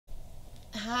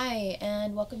Hi,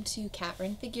 and welcome to Cat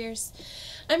Run Figures.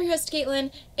 I'm your host,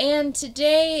 Caitlin, and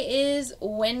today is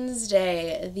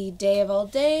Wednesday, the day of all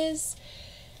days.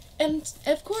 And,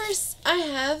 of course, I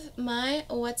have my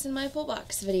What's in My Pull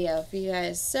Box video for you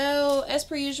guys. So, as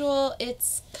per usual,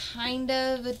 it's kind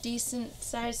of a decent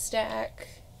size stack,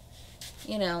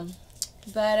 you know.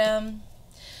 But,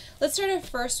 let's start off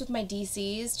first with my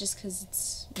DCs, just because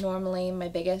it's normally my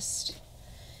biggest.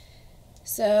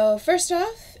 So, first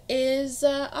off is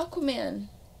Aquaman,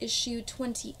 issue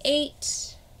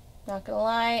 28. Not gonna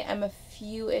lie, I'm a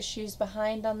few issues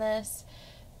behind on this,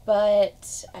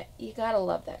 but you gotta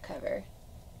love that cover.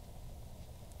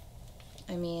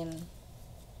 I mean,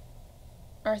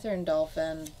 Arthur and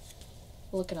Dolphin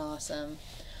looking awesome.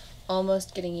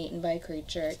 Almost getting eaten by a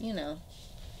creature, you know,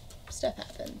 stuff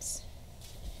happens.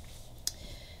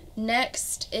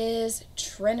 Next is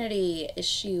Trinity,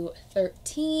 issue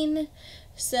 13.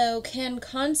 So, can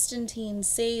Constantine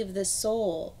save the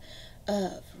soul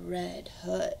of Red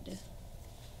Hood?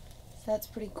 That's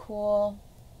pretty cool.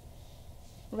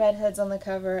 Red Hood's on the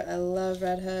cover. I love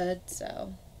Red Hood,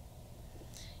 so,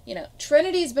 you know,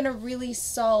 Trinity's been a really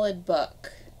solid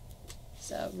book.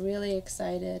 So, really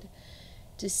excited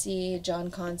to see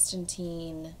John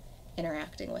Constantine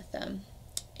interacting with them.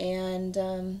 And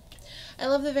I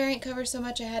love the variant cover so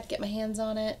much I had to get my hands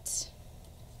on it.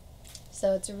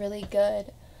 So it's a really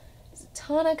good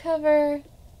Zatanna cover.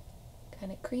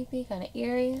 Kind of creepy, kind of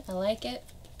eerie. I like it.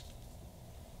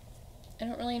 I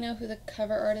don't really know who the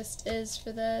cover artist is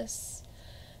for this,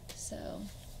 so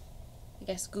I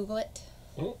guess Google it.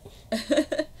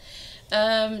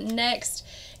 Next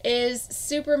is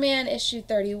Superman issue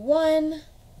 31.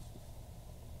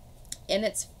 And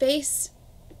it's face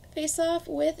off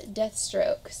with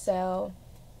Deathstroke. So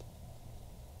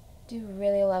do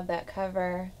really love that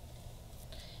cover.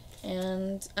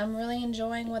 And I'm really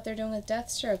enjoying what they're doing with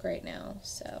Deathstroke right now,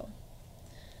 so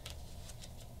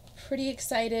pretty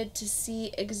excited to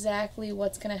see exactly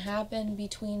what's going to happen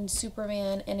between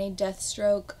Superman and a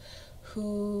Deathstroke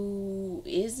who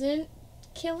isn't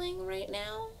killing right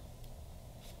now.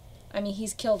 I mean,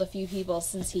 he's killed a few people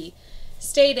since he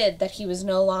stated that he was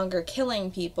no longer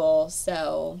killing people,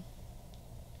 so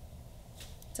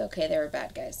it's okay, they were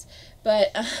bad guys.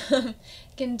 But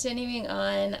continuing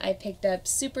on, I picked up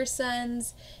Super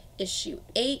Sons issue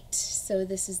 8. So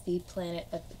this is the Planet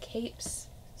of the Capes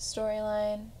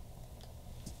storyline.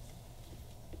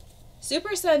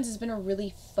 Super Sons has been a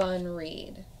really fun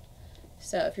read.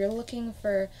 So if you're looking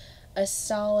for a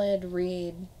solid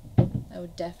read, I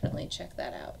would definitely check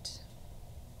that out.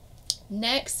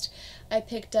 Next, I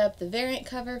picked up the variant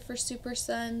cover for Super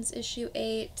Sons issue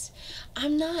 8.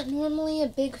 I'm not normally a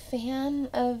big fan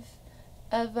of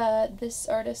this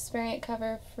artist's variant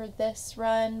cover for this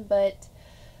run, but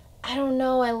I don't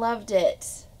know, I loved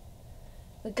it.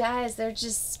 The guys, they're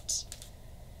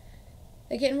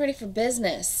getting ready for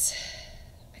business.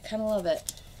 I kind of love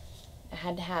it. I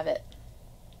had to have it.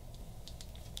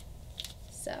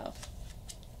 So,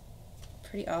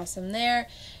 pretty awesome there.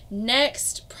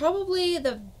 Next, probably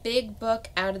the big book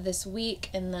out of this week,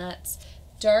 and that's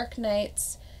Dark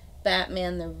Knight's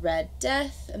Batman the Red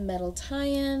Death, a metal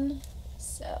tie-in.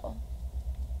 So,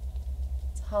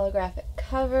 it's a holographic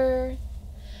cover.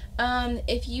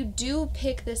 If you do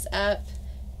pick this up,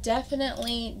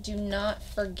 definitely do not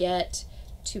forget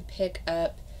to pick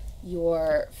up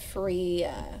your free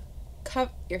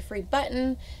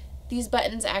button. These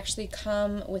buttons actually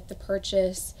come with the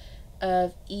purchase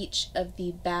of each of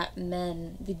the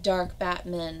Batman, the Dark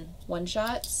Batman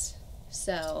one-shots.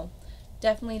 So,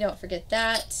 definitely don't forget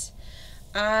that.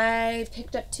 I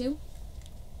picked up 2.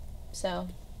 So,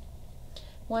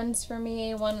 one's for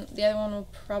me, the other one will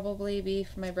probably be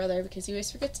for my brother because he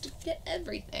always forgets to get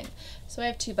everything. So I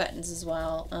have 2 buttons as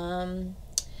well.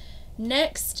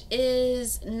 Next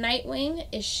is Nightwing,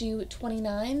 issue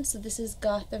 29. So this is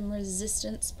Gotham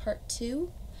Resistance Part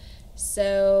 2.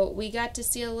 So we got to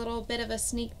see a little bit of a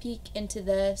sneak peek into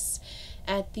this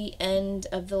at the end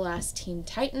of the last Teen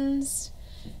Titans.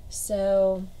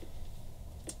 So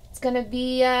it's going to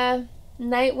be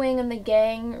Nightwing and the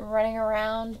gang running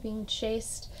around being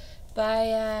chased by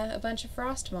a bunch of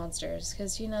frost monsters,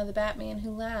 because, you know, the Batman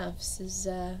Who Laughs is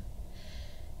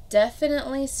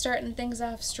definitely starting things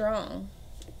off strong.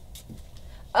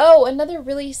 Oh, another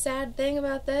really sad thing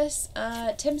about this,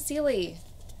 Tim Seeley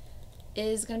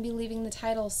is going to be leaving the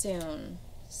title soon,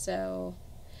 so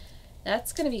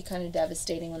that's going to be kind of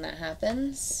devastating when that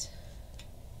happens.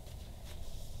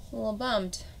 A little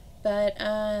bummed, but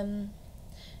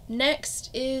next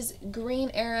is Green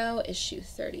Arrow issue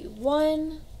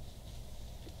 31.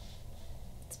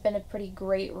 It's been a pretty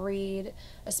great read,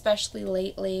 especially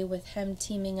lately with him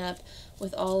teaming up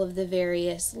with all of the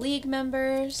various League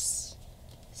members.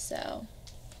 So,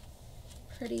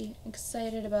 pretty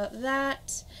excited about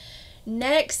that.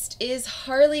 Next is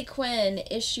Harley Quinn,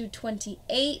 issue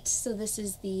 28. So this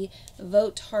is the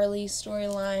Vote Harley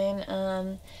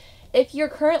storyline. If you're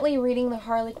currently reading the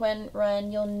Harley Quinn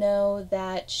run, you'll know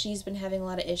that she's been having a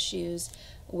lot of issues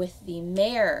with the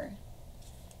mayor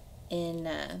in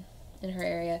her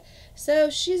area.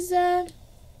 So she's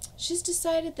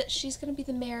decided that she's going to be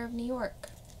the mayor of New York.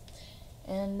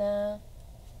 And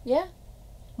yeah,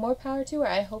 more power to her.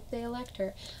 I hope they elect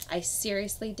her. I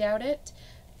seriously doubt it.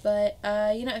 But,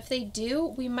 you know, if they do,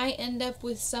 we might end up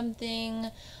with something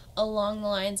along the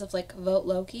lines of, like, Vote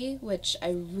Loki, which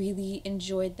I really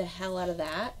enjoyed the hell out of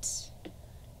that.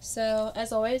 So,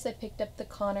 as always, I picked up the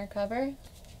Connor cover.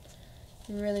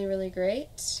 Really, really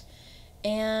great.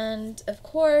 And, of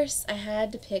course, I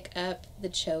had to pick up the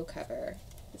Cho cover.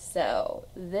 So,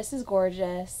 this is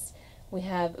gorgeous. We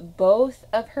have both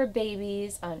of her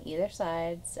babies on either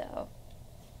side, so...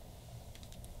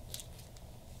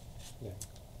 yeah.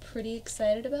 Pretty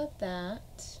excited about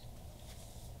that.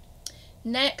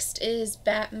 Next is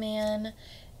Batman,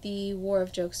 the War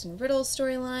of Jokes and Riddles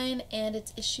storyline, and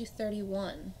it's issue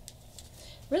 31.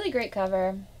 Really great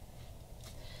cover.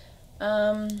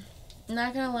 Not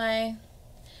gonna lie,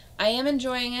 I am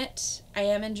enjoying it,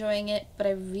 but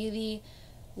I really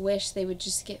wish they would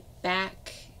just get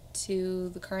back to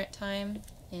the current time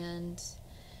and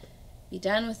be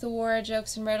done with the War of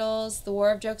Jokes and Riddles. The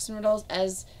War of Jokes and Riddles,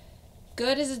 as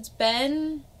good as it's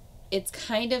been, it's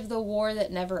kind of the war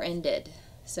that never ended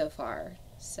so far.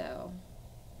 So,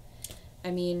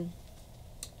 I mean,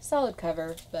 solid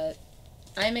cover, but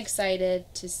I'm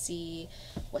excited to see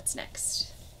what's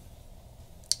next.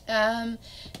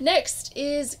 Next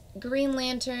is Green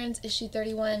Lanterns, issue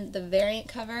 31, the variant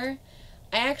cover.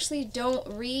 I actually don't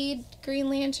read Green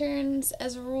Lanterns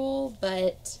as a rule,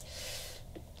 but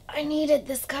I needed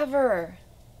this cover.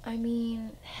 I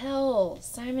mean, hell,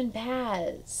 Simon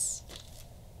Paz,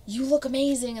 you look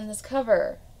amazing in this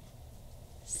cover.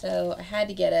 So I had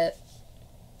to get it.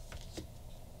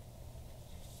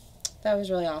 That was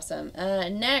really awesome.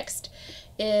 Next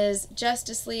is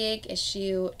Justice League,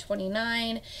 issue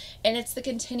 29, and it's the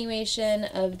continuation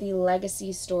of the Legacy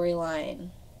storyline.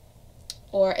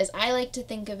 Or, as I like to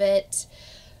think of it,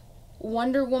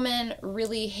 Wonder Woman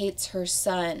really hates her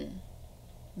son,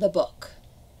 the book.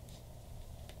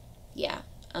 Yeah.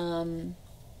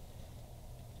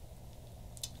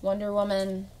 Wonder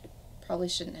Woman probably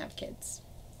shouldn't have kids.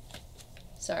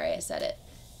 Sorry, I said it.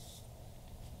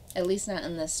 At least not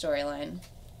in this storyline.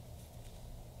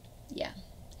 Yeah.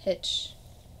 Hitch.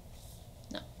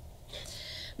 No.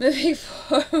 Moving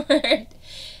forward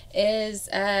is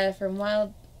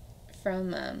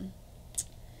from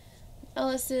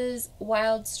Ellis's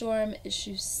Wildstorm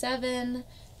issue 7.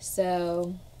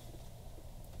 So,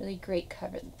 really great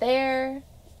cover there.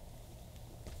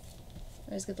 I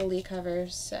always get the Lee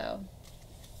covers, so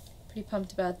pretty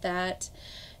pumped about that.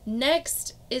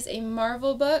 Next is a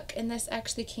Marvel book, and this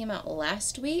actually came out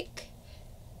last week,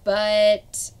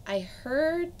 but I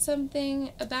heard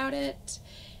something about it,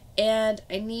 and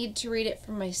I need to read it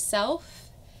for myself.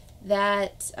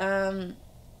 That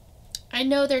I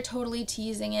know they're totally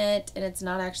teasing it, and it's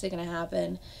not actually going to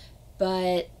happen,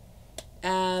 but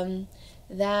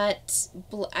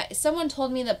someone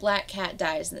told me that Black Cat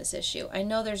dies in this issue. I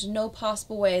know there's no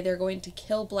possible way they're going to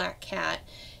kill Black Cat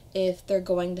if they're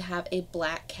going to have a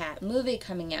Black Cat movie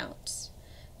coming out.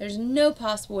 There's no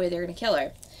possible way they're going to kill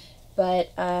her.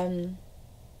 But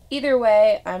either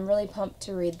way, I'm really pumped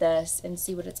to read this and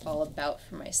see what it's all about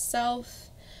for myself.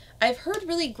 I've heard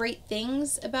really great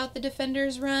things about the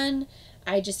Defenders run.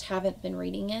 I just haven't been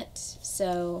reading it.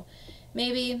 So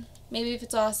maybe if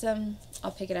it's awesome,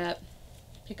 I'll pick it up.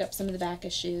 Pick up some of the back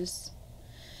issues.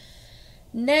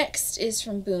 Next is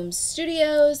from Boom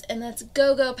Studios, and that's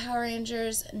Go-Go Power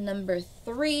Rangers number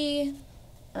 3.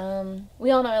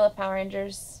 We all know I love Power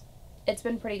Rangers. It's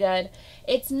been pretty good.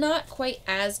 It's not quite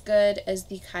as good as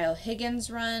the Kyle Higgins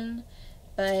run,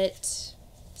 but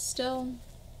still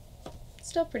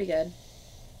pretty good.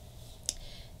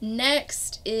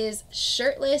 Next is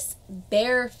Shirtless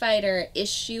Bear Fighter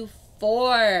issue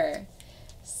 4.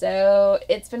 So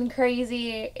it's been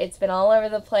crazy. It's been all over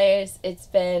the place. It's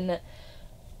been,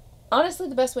 honestly,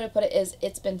 the best way to put it is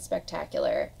it's been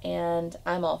spectacular, and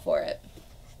I'm all for it.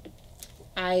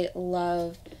 I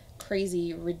love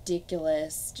crazy,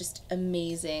 ridiculous, just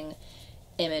amazing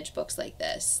Image books like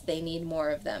this. They need more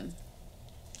of them.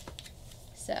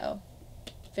 So,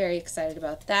 very excited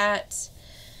about that.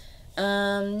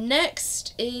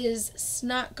 Next is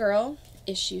Snot Girl,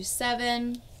 issue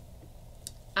 7.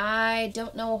 I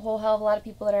don't know a whole hell of a lot of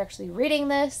people that are actually reading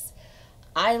this.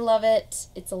 I love it.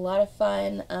 It's a lot of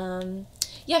fun.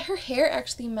 Yeah, her hair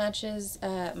actually matches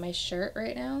my shirt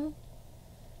right now.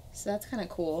 So that's kind of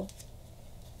cool.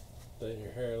 That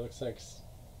your hair looks like...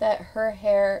 That her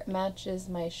hair matches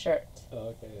my shirt.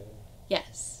 Oh, okay.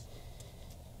 Yes.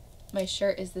 My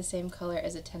shirt is the same color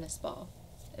as a tennis ball.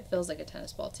 It feels like a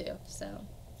tennis ball too, so.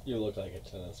 You look like a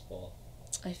tennis ball.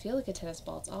 I feel like a tennis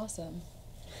ball. It's awesome.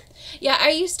 Yeah,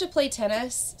 I used to play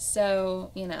tennis,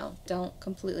 so, you know, don't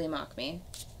completely mock me.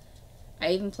 I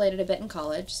even played it a bit in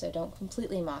college, so don't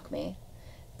completely mock me.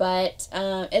 But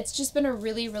it's just been a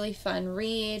really, really fun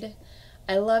read.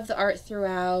 I love the art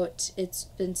throughout. It's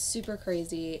been super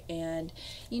crazy, and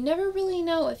you never really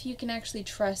know if you can actually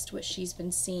trust what she's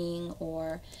been seeing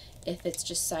or if it's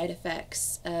just side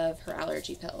effects of her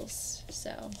allergy pills.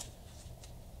 So,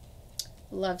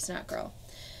 love Snot Girl.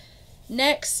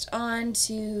 Next, on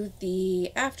to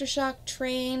the Aftershock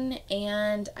train,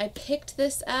 and I picked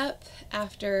this up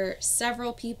after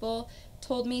several people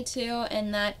told me to,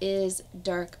 and that is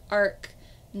Dark Arc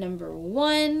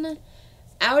 #1.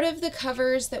 Out of the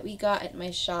covers that we got at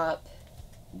my shop,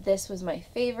 this was my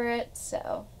favorite,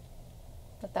 so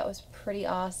I thought that was pretty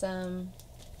awesome.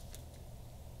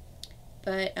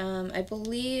 But I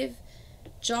believe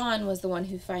John was the one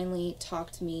who finally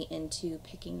talked me into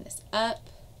picking this up.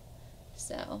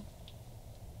 So,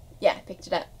 yeah, I picked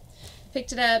it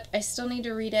up. I still need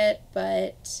to read it,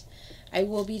 but I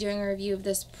will be doing a review of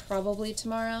this probably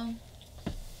tomorrow.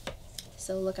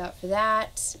 So look out for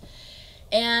that.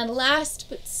 And last,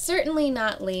 but certainly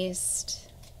not least,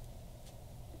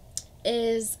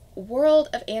 is World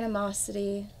of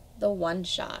Animosity, the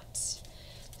one-shot.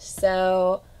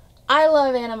 So, I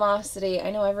love Animosity.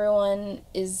 I know everyone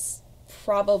is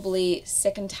probably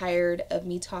sick and tired of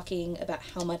me talking about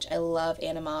how much I love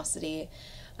Animosity.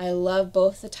 I love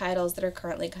both the titles that are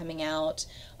currently coming out.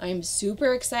 I'm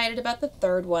super excited about the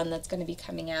third one that's going to be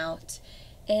coming out.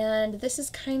 And this is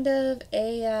kind of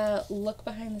a look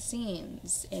behind the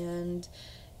scenes and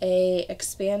a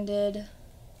expanded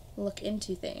look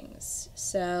into things.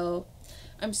 So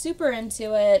I'm super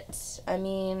into it. I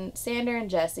mean, Sander and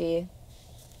Jesse,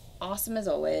 awesome as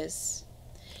always.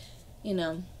 You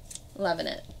know, loving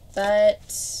it.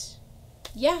 But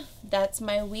yeah, that's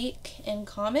my week in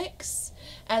comics.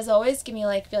 As always, give me a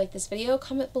like if you like this video.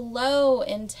 Comment below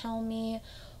and tell me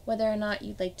whether or not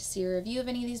you'd like to see a review of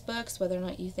any of these books, whether or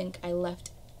not you think I left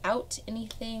out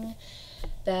anything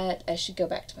that I should go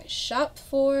back to my shop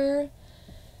for.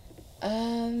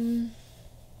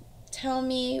 Tell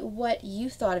me what you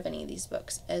thought of any of these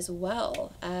books as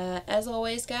well. As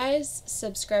always, guys,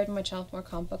 subscribe to my channel for more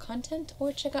comic book content,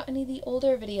 or check out any of the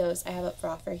older videos I have up for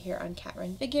offer here on Cat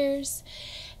Run Figures.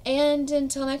 And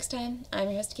until next time, I'm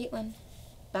your host, Caitlin.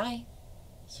 Bye.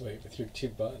 So wait, with your 2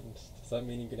 buttons, does that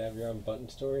mean you could have your own button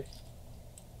story?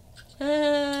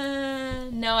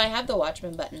 No, I have the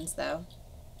Watchmen buttons, though.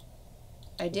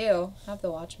 I do have the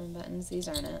Watchmen buttons. These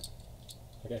aren't it.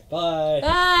 Okay, bye!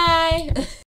 Bye!